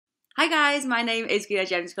Hi guys, my name is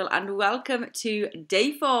Gemzicle and welcome to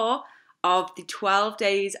day 4 of the 12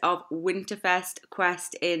 days of Winterfest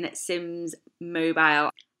quest in Sims Mobile.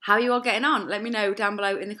 How are you all getting on? Let me know down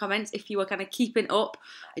below in the comments if you are kind of keeping up.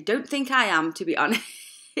 I don't think I am, to be honest.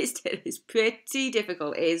 It is pretty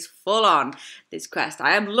difficult. It is full on, this quest.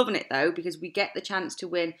 I am loving it though because we get the chance to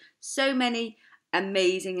win so many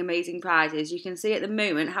amazing prizes. You can see at the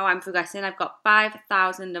moment how I'm progressing. I've got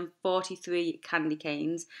 5,043 candy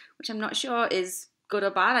canes, which I'm not sure is good or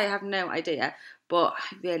bad. I have no idea, but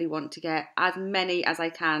I really want to get as many as I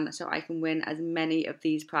can so I can win as many of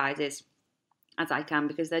these prizes as I can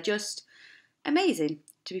because they're just amazing,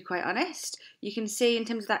 to be quite honest. You can see in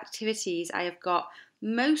terms of the activities, I have got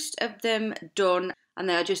most of them done and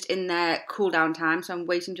they are just in their cooldown time, so I'm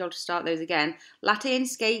waiting for you all to start those again. Latte and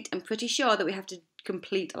skate, I'm pretty sure that we have to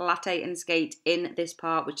complete latte and skate in this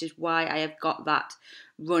part, which is why I have got that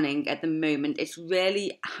running at the moment. It's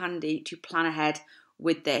really handy to plan ahead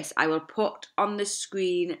with this. I will put on the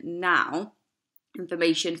screen now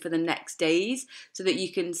information for the next days so that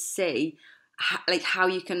you can see how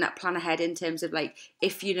you can plan ahead in terms of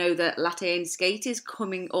if you know that latte and skate is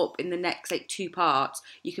coming up in the next 2 parts,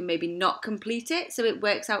 you can maybe not complete it so it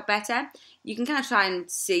works out better. You can kind of try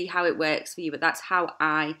and see how it works for you, but that's how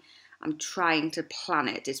I'm trying to plan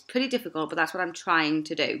it. It's pretty difficult, but that's what I'm trying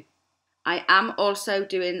to do. I am also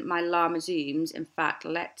doing my llama zooms. In fact,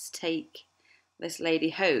 let's take this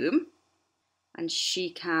lady home and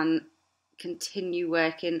she can continue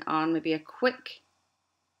working on maybe a quick.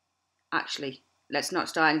 Actually, let's not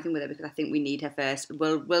start anything with her because I think we need her first.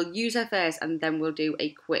 We'll use her first and then we'll do a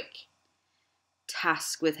quick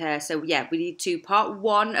task with her. So yeah, we need to part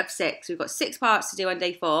 1 of 6. We've got 6 parts to do on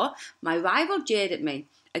day 4. My rival jeered at me,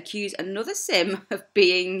 accused another sim of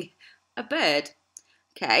being a bird.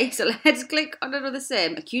 Okay, so let's click on another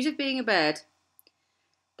sim, accused of being a bird.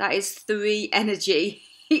 That is 3 energy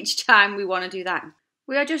each time we want to do that.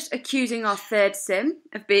 We are just accusing our 3rd sim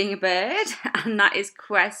of being a bird, and that is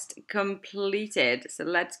quest completed. So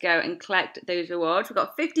let's go and collect those rewards. We've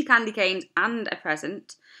got 50 candy canes and a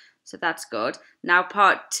present, so that's good. Now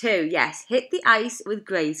part 2, yes, hit the ice with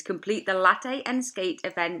grace, complete the latte and skate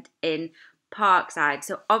event in Parkside.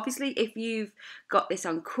 So obviously if you've got this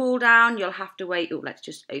on cooldown, you'll have to wait. Oh, let's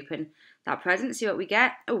just open that present, see what we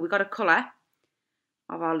get. Oh, we got a colour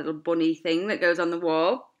of our little bunny thing that goes on the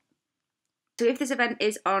wall. So if this event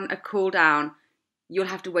is on a cooldown, you'll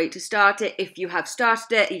have to wait to start it. If you have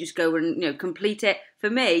started it, you just go and complete it.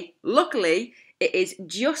 For me, luckily, it is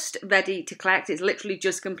just ready to collect. It's literally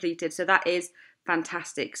just completed, so that is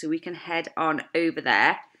fantastic. So we can head on over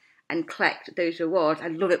there and collect those rewards. I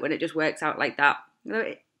love it when it just works out like that.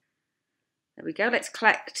 There we go. Let's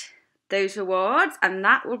collect those rewards, and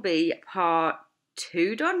that will be part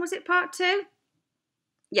 2 done. Was it part 2?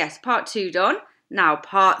 Yes, part 2 done. Now,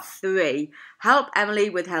 part 3. Help Emily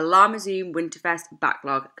with her Llama Zoom Winterfest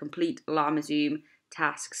backlog. Complete Llama Zoom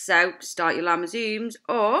tasks. So, start your Llama Zooms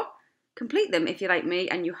or complete them if you're like me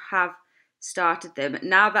and you have started them.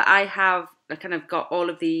 Now that I kind of got all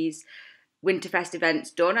of these Winterfest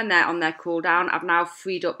events done and they're on their cooldown, I've now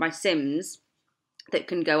freed up my Sims that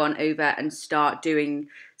can go on over and start doing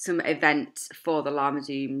some events for the Llama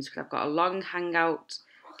Zooms. Because I've got a long hangout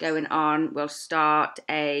going on. We'll start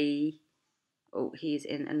a... Oh, he's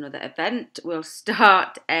in another event. We'll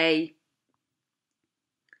start a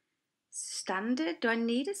standard. Do I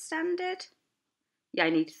need a standard? Yeah,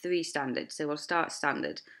 I need 3 standards, so we'll start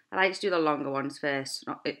standard. I like to do the longer ones first.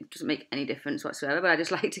 It doesn't make any difference whatsoever, but I just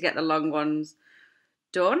like to get the long ones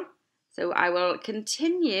done. So I will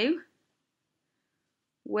continue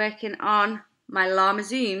working on my llama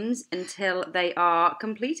zooms until they are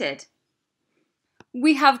completed.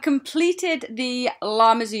 We have completed the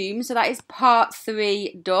llama zoom, so that is part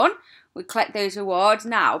 3 done. We collect those rewards.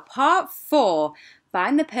 Now, part 4,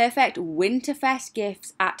 find the perfect Winterfest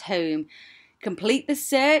gifts at home. Complete the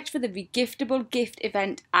search for the regiftable gift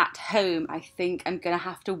event at home. I think I'm going to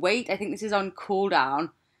have to wait. I think this is on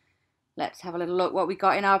cooldown. Let's have a little look what we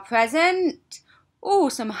got in our present. Oh,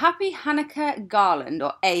 some Happy Hanukkah garland,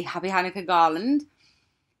 or a Happy Hanukkah garland.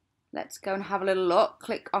 Let's go and have a little look.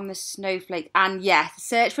 Click on the snowflake. And yes,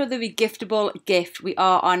 search for the regiftable gift. We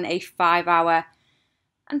are on a 5-hour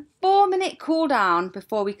and 4-minute cooldown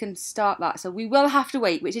before we can start that. So we will have to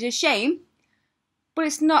wait, which is a shame. But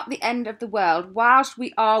it's not the end of the world. Whilst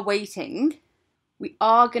we are waiting, we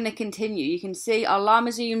are going to continue. You can see our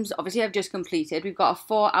llama zooms, obviously I've just completed. We've got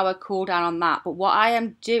a 4-hour cooldown on that. But what I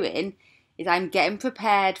am doing is I'm getting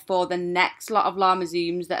prepared for the next lot of llama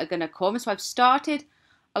zooms that are going to come. So I've started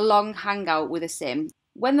a long hangout with a sim.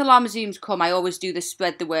 when the llama zooms come, I always do the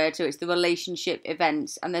spread the word, so it's the relationship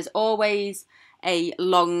events, and there's always a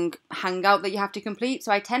long hangout that you have to complete.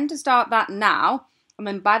 So I tend to start that now, and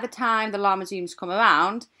then by the time the llama zooms come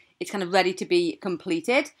around, it's kind of ready to be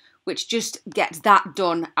completed, which just gets that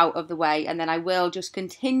done out of the way. And then I will just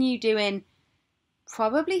continue doing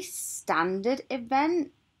probably standard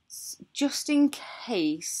events, just in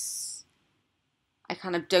case I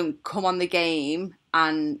kind of don't come on the game,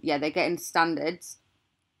 and yeah, they're getting standards.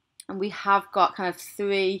 And we have got kind of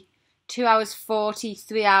 2 hours 40,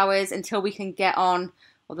 3 hours until we can get on,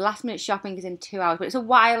 well, the last minute shopping is in 2 hours, but it's a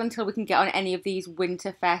while until we can get on any of these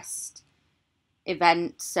Winterfest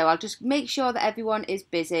events. So I'll just make sure that everyone is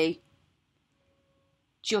busy,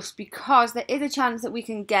 just because there is a chance that we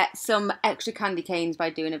can get some extra candy canes by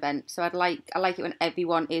doing events. So I like it when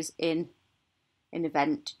everyone is in an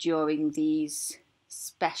event during these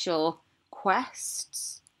special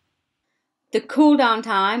quests. The cooldown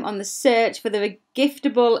time on the search for the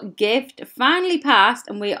giftable gift finally passed,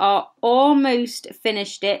 and we are almost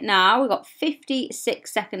finished it now. We've got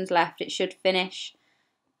 56 seconds left. It should finish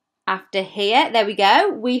after here. There we go.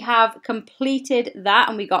 We have completed that,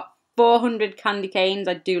 and we got 400 candy canes.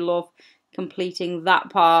 I do love completing that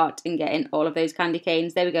part and getting all of those candy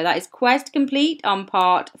canes. There we go. That is quest complete on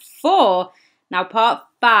part 4. Now part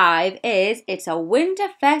 5 is It's a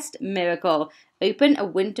Winterfest Miracle. Open a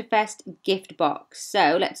Winterfest gift box.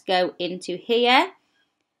 So let's go into here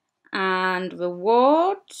and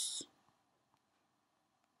rewards.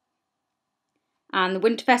 And the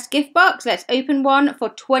Winterfest gift box. Let's open one for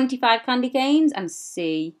 25 candy canes and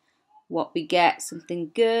see what we get. Something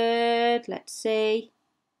good. Let's see.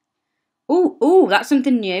 Ooh, that's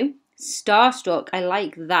something new. Starstruck. I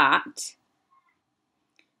like that.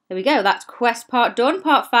 There we go. That's quest part done.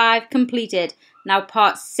 Part 5 completed. Now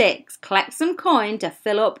part 6, collect some coin to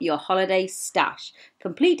fill up your holiday stash.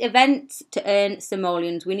 Complete events to earn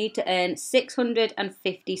simoleons. We need to earn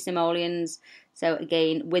 650 simoleons. So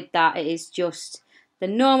again, with that, it is just the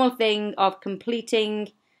normal thing of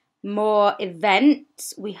completing more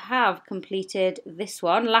events. We have completed this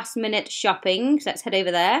one, last minute shopping. So let's head over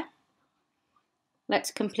there. Let's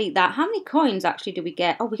complete that. How many coins actually do we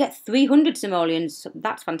get? Oh, we get 300 simoleons.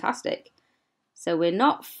 That's fantastic. So we're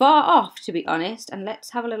not far off, to be honest. And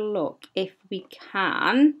let's have a little look if we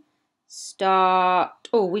can start.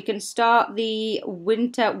 Oh, we can start the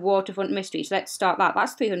Winter Waterfront Mystery. So let's start that.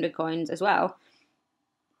 That's 300 coins as well.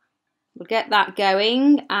 We'll get that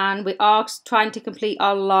going. And we are trying to complete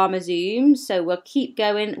our llama zooms. So we'll keep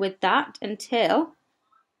going with that until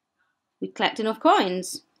we collect enough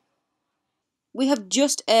coins. We have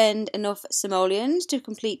just earned enough simoleons to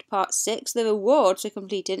complete part 6. The reward for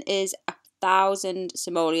completing is 1,000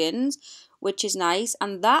 simoleons, which is nice,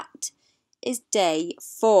 and that is day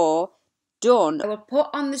 4 done. I will put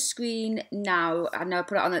on the screen now. I know I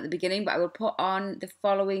put it on at the beginning, but I will put on the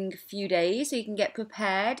following few days so you can get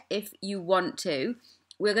prepared if you want to.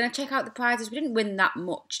 We're going to check out the prizes. We didn't win that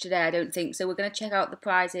much today, I don't think, so we're going to check out the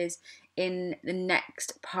prizes in the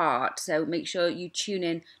next part. So make sure you tune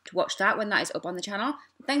in to watch that when that is up on the channel.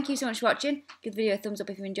 Thank you so much for watching. Give the video a thumbs up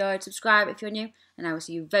if you enjoyed, subscribe if you're new, and I will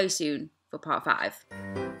see you very soon for part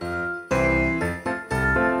 5.